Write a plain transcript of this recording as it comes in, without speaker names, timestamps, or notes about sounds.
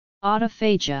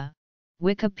Autophagia,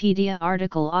 Wikipedia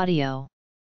article audio.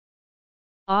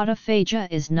 Autophagia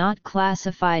is not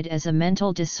classified as a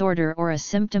mental disorder or a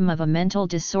symptom of a mental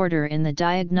disorder in the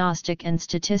Diagnostic and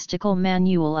Statistical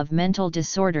Manual of Mental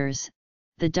Disorders,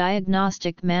 the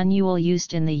diagnostic manual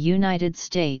used in the United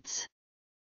States.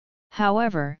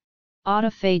 However,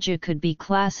 autophagia could be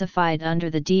classified under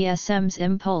the DSM's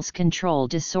impulse control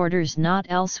disorders not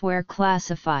elsewhere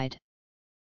classified.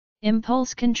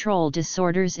 Impulse control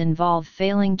disorders involve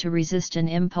failing to resist an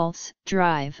impulse,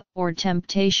 drive, or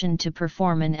temptation to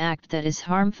perform an act that is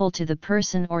harmful to the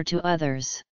person or to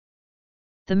others.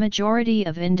 The majority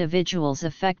of individuals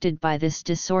affected by this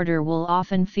disorder will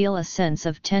often feel a sense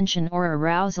of tension or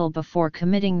arousal before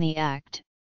committing the act,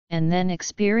 and then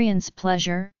experience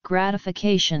pleasure,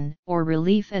 gratification, or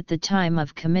relief at the time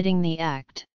of committing the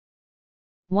act.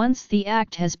 Once the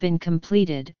act has been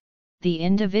completed, the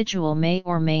individual may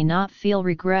or may not feel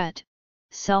regret,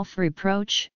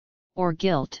 self-reproach, or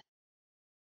guilt.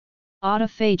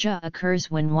 Autophagia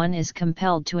occurs when one is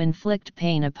compelled to inflict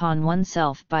pain upon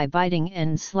oneself by biting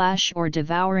or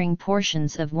devouring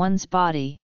portions of one's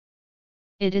body.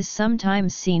 It is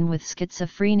sometimes seen with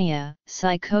schizophrenia,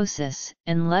 psychosis,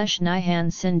 and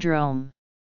Lesch-Nyhan syndrome.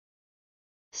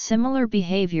 Similar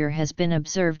behavior has been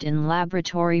observed in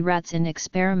laboratory rats in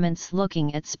experiments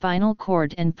looking at spinal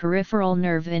cord and peripheral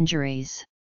nerve injuries.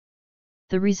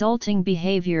 The resulting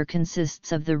behavior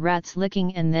consists of the rats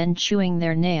licking and then chewing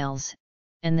their nails,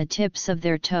 and the tips of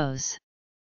their toes.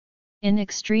 In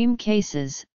extreme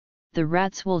cases, the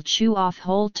rats will chew off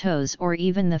whole toes or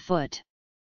even the foot.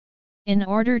 In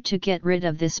order to get rid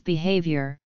of this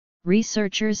behavior,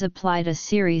 researchers applied a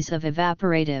series of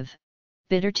evaporative,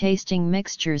 bitter-tasting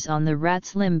mixtures on the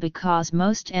rat's limb because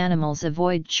most animals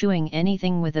avoid chewing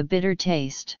anything with a bitter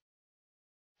taste.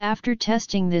 After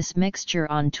testing this mixture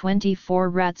on 24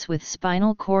 rats with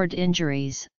spinal cord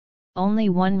injuries, only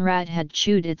one rat had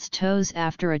chewed its toes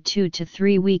after a 2 to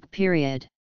 3 week period.